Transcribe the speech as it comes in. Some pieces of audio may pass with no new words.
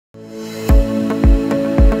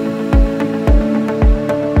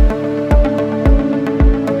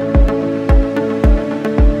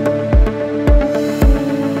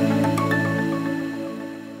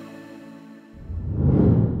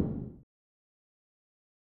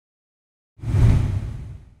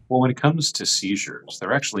Well, when it comes to seizures, there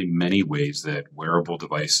are actually many ways that wearable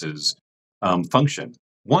devices function.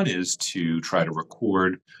 One is to try to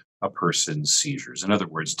record a person's seizures. In other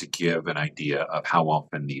words, to give an idea of how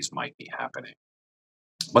often these might be happening.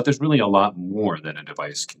 But there's really a lot more that a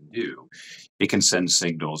device can do. It can send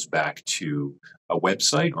signals back to a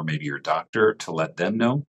website or maybe your doctor to let them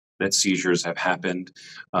know that seizures have happened.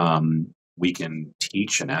 We can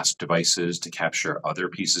teach and ask devices to capture other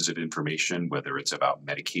pieces of information, whether it's about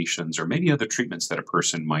medications or maybe other treatments that a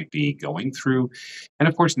person might be going through. And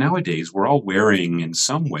of course, nowadays, we're all wearing in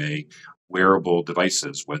some way wearable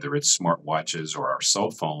devices, whether it's smartwatches or our cell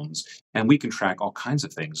phones, and we can track all kinds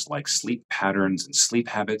of things like sleep patterns and sleep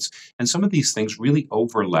habits. And some of these things really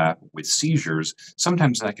overlap with seizures.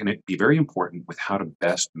 Sometimes that can be very important with how to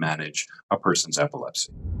best manage a person's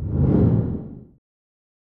epilepsy.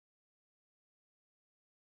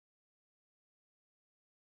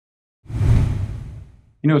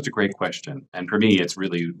 It's a great question. And for me, it's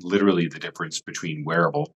really literally the difference between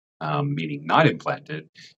wearable, meaning not implanted,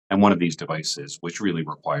 and one of these devices, which really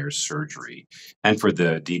requires surgery. And for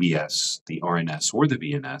the DBS, the RNS, or the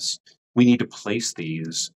VNS, we need to place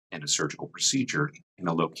these in a surgical procedure in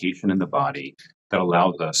a location in the body that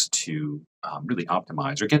allows us to really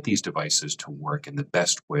optimize or get these devices to work in the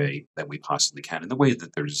best way that we possibly can, in the way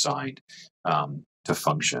that they're designed to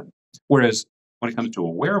function. Whereas when it comes to a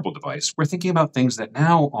wearable device, we're thinking about things that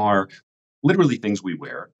now are literally things we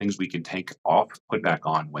wear, things we can take off, put back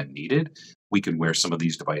on when needed. We can wear some of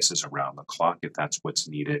these devices around the clock if that's what's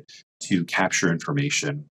needed to capture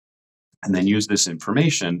information and then use this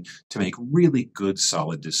information to make really good,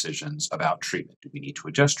 solid decisions about treatment. Do we need to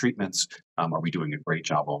adjust treatments? Are we doing a great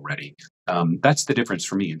job already? That's the difference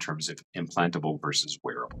for me in terms of implantable versus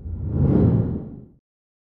wearable.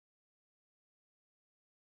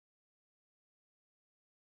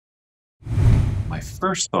 My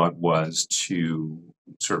first thought was to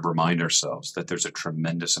sort of remind ourselves that there's a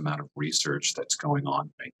tremendous amount of research that's going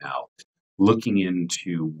on right now, looking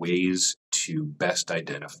into ways to best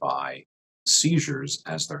identify seizures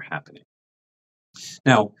as they're happening.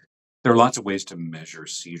 Now, there are lots of ways to measure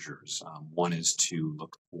seizures. One is to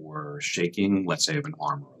look for shaking, let's say, of an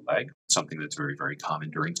arm or a leg, something that's very, very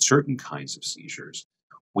common during certain kinds of seizures.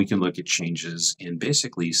 We can look at changes in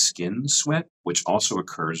basically skin sweat, which also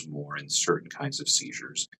occurs more in certain kinds of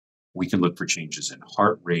seizures. We can look for changes in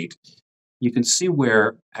heart rate. You can see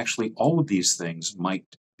where actually all of these things might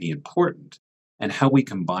be important, and how we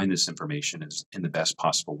combine this information is in the best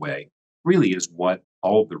possible way really is what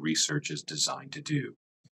all of the research is designed to do,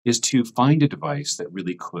 is to find a device that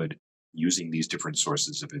really could, using these different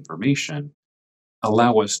sources of information,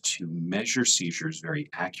 allow us to measure seizures very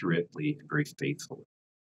accurately and very faithfully.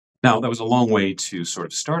 Now, that was a long way to sort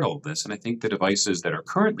of start all of this, and I think the devices that are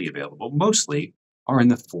currently available mostly are in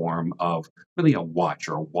the form of really a watch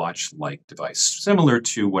or a watch-like device, similar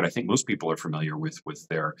to what I think most people are familiar with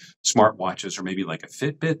their smartwatches, or maybe like a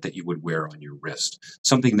Fitbit that you would wear on your wrist,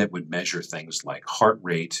 something that would measure things like heart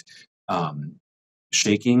rate, um,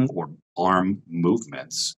 shaking or arm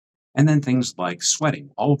movements, and then things like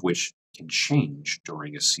sweating, all of which can change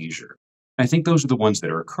during a seizure. I think those are the ones that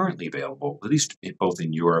are currently available, at least both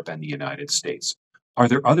in Europe and the United States. Are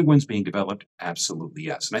there other ones being developed? Absolutely,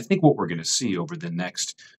 yes. And I think what we're going to see over the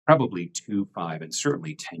next probably 2, 5, and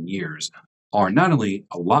certainly 10 years are not only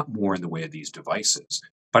a lot more in the way of these devices,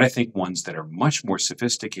 but I think ones that are much more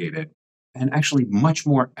sophisticated and actually much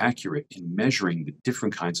more accurate in measuring the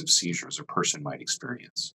different kinds of seizures a person might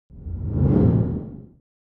experience.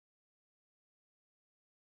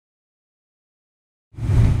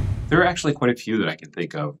 There are actually quite a few that I can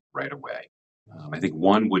think of right away. I think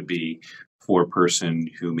one would be for a person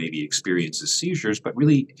who maybe experiences seizures, but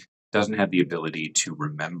really doesn't have the ability to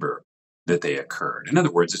remember that they occurred. In other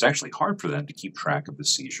words, it's actually hard for them to keep track of the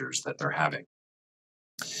seizures that they're having.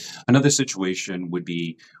 Another situation would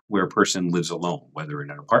be where a person lives alone, whether in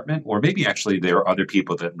an apartment, or maybe actually there are other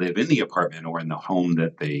people that live in the apartment or in the home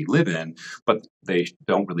that they live in, but they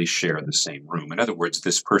don't really share the same room. In other words,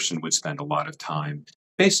 this person would spend a lot of time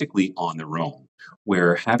basically on their own,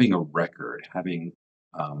 where having a record, having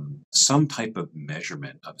some type of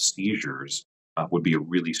measurement of seizures would be a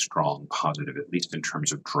really strong positive, at least in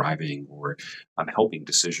terms of driving or helping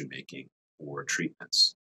decision making or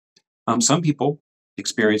treatments. Some people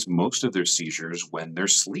experience most of their seizures when they're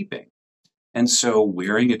sleeping. And so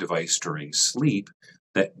wearing a device during sleep,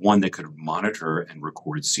 that one that could monitor and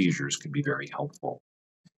record seizures, could be very helpful.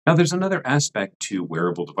 Now, there's another aspect to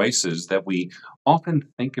wearable devices that we often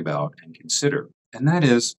think about and consider, and that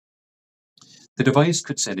is the device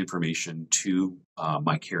could send information to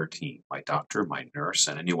my care team, my doctor, my nurse,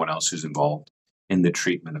 and anyone else who's involved in the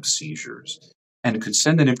treatment of seizures. And could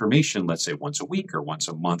send that information, let's say once a week or once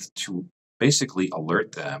a month, to basically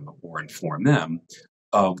alert them or inform them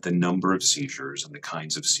of the number of seizures and the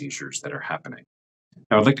kinds of seizures that are happening.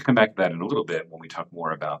 Now, I'd like to come back to that in a little bit when we talk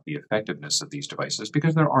more about the effectiveness of these devices,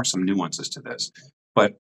 because there are some nuances to this.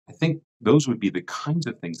 But I think those would be the kinds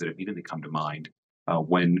of things that immediately come to mind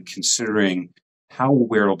when considering how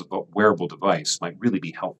a wearable device might really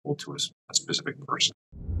be helpful to a specific person.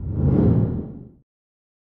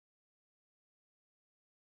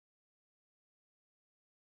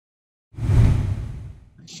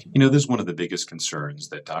 This is one of the biggest concerns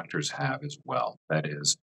that doctors have as well. That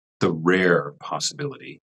is the rare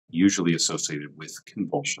possibility, usually associated with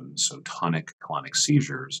convulsions, so tonic-clonic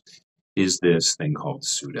seizures, is this thing called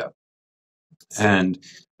SUDEP. And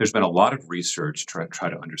there's been a lot of research to try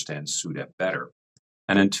to understand SUDEP better.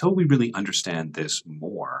 And until we really understand this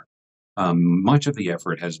more, much of the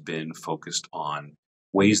effort has been focused on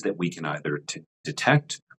ways that we can either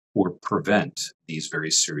detect or prevent these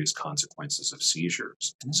very serious consequences of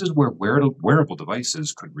seizures. And this is where wearable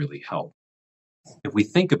devices could really help. If we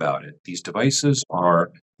think about it, these devices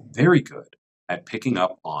are very good at picking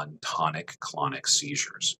up on tonic-clonic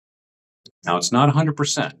seizures. Now, it's not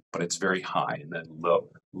 100%, but it's very high, in the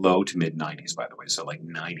low to mid 90s, by the way, so like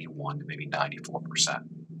 91 to maybe 94%.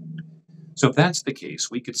 So if that's the case,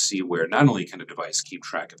 we could see where not only can a device keep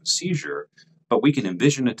track of a seizure, but we can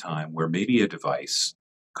envision a time where maybe a device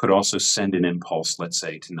could also send an impulse, let's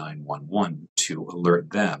say, to 911 to alert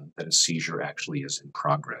them that a seizure actually is in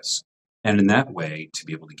progress. And in that way, to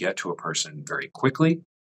be able to get to a person very quickly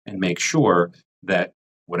and make sure that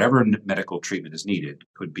whatever medical treatment is needed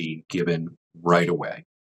could be given right away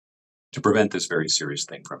to prevent this very serious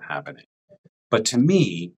thing from happening. But to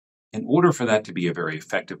me, in order for that to be a very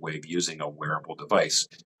effective way of using a wearable device,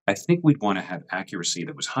 I think we'd want to have accuracy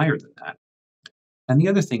that was higher than that. And the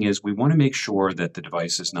other thing is we want to make sure that the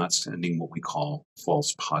device is not sending what we call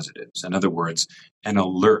false positives. In other words, an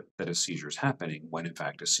alert that a seizure is happening when in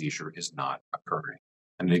fact a seizure is not occurring.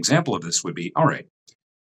 And an example of this would be, all right,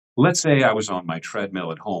 let's say I was on my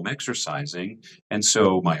treadmill at home exercising, and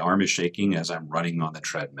so my arm is shaking as I'm running on the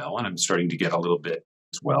treadmill, and I'm starting to get a little bit,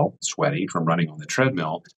 sweaty from running on the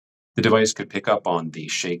treadmill. The device could pick up on the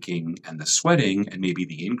shaking and the sweating and maybe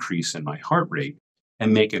the increase in my heart rate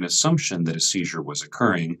and make an assumption that a seizure was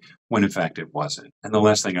occurring when in fact it wasn't. And the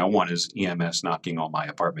last thing I want is EMS knocking on my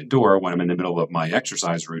apartment door when I'm in the middle of my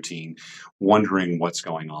exercise routine, wondering what's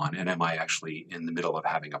going on and am I actually in the middle of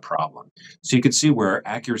having a problem. So you can see where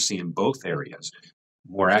accuracy in both areas,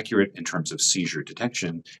 more accurate in terms of seizure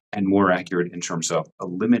detection and more accurate in terms of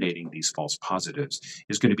eliminating these false positives,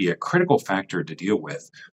 is going to be a critical factor to deal with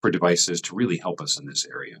for devices to really help us in this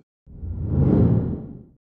area.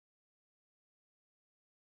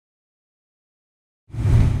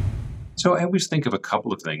 So I always think of a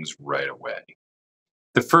couple of things right away.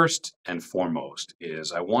 The first and foremost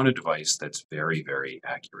is I want a device that's very, very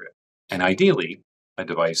accurate. And ideally, a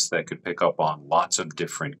device that could pick up on lots of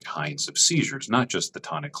different kinds of seizures, not just the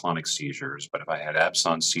tonic-clonic seizures, but if I had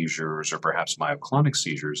absence seizures or perhaps myoclonic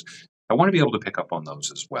seizures, I want to be able to pick up on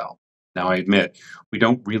those as well. Now, I admit we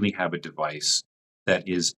don't really have a device that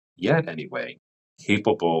is, yet anyway,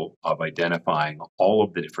 capable of identifying all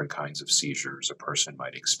of the different kinds of seizures a person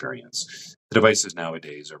might experience. The devices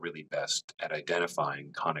nowadays are really best at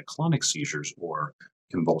identifying tonic-clonic seizures or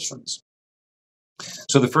convulsions.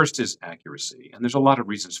 So the first is accuracy, and there's a lot of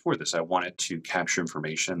reasons for this. I wanted to capture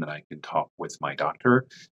information that I can talk with my doctor,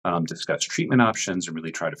 discuss treatment options, and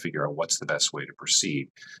really try to figure out what's the best way to proceed.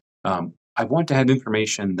 I want to have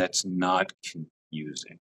information that's not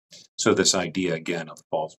confusing. So this idea, again, of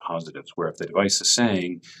false positives, where if the device is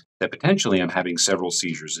saying that potentially I'm having several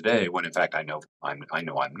seizures a day, when in fact I know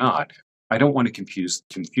I'm not, I don't want to confuse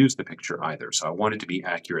the picture either. So I want it to be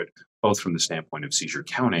accurate, both from the standpoint of seizure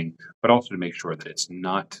counting, but also to make sure that it's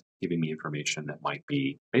not giving me information that might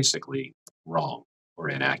be basically wrong or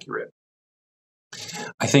inaccurate.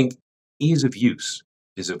 I think ease of use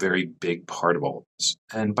is a very big part of all of this.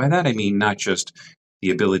 And by that, I mean not just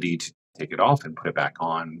the ability to take it off and put it back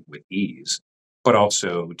on with ease, but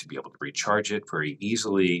also to be able to recharge it very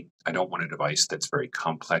easily. I don't want a device that's very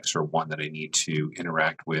complex or one that I need to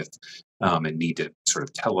interact with and need to sort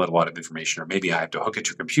of tell it a lot of information, or maybe I have to hook it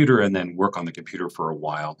to a computer and then work on the computer for a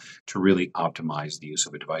while to really optimize the use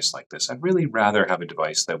of a device like this. I'd really rather have a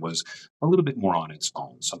device that was a little bit more on its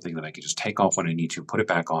own, something that I could just take off when I need to, put it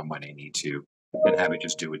back on when I need to, and have it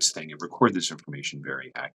just do its thing and record this information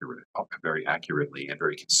very accurately and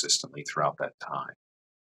very consistently throughout that time.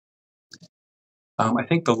 I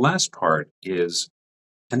think the last part is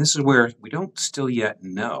And this is where we don't still yet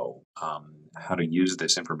know how to use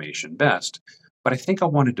this information best, but I think I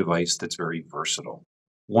want a device that's very versatile,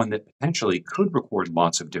 one that potentially could record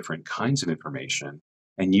lots of different kinds of information,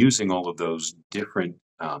 and using all of those different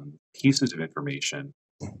pieces of information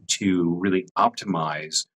to really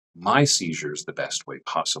optimize my seizures the best way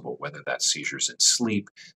possible, whether that's seizures in sleep,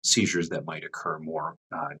 seizures that might occur more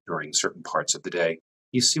during certain parts of the day.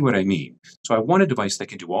 You see what I mean? So I want a device that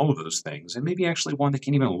can do all of those things, and maybe actually one that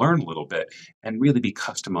can even learn a little bit and really be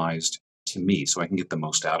customized to me so I can get the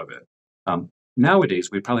most out of it. Um, Nowadays,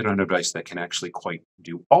 we probably don't have a device that can actually quite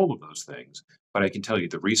do all of those things, but I can tell you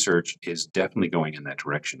the research is definitely going in that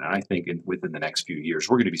direction. And I think within the next few years,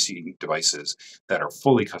 we're going to be seeing devices that are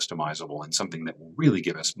fully customizable and something that will really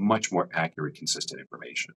give us much more accurate, consistent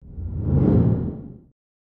information.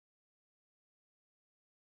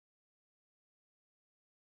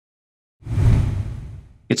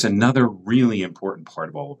 It's another really important part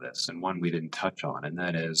of all of this, and one we didn't touch on, and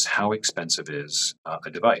that is how expensive is a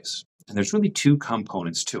device. And there's really two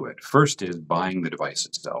components to it. First is buying the device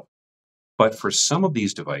itself. But for some of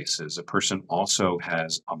these devices, a person also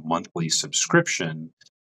has a monthly subscription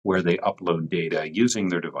where they upload data using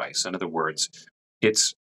their device. In other words,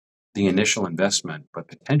 it's the initial investment, but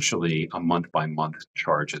potentially a month by month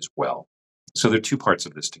charge as well. So there are two parts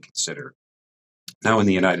of this to consider. Now, in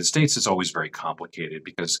the United States, it's always very complicated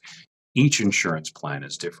because each insurance plan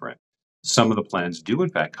is different. Some of the plans do, in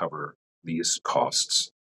fact, cover these costs.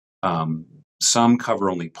 Um, some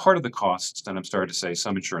cover only part of the costs, and I'm starting to say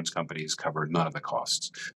some insurance companies cover none of the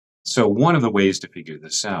costs. So one of the ways to figure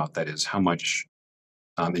this out, that is how much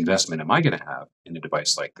investment am I going to have in a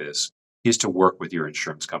device like this, is to work with your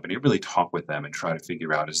insurance company, really talk with them and try to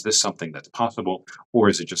figure out, is this something that's possible, or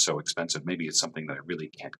is it just so expensive? Maybe it's something that I really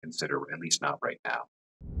can't consider, at least not right now.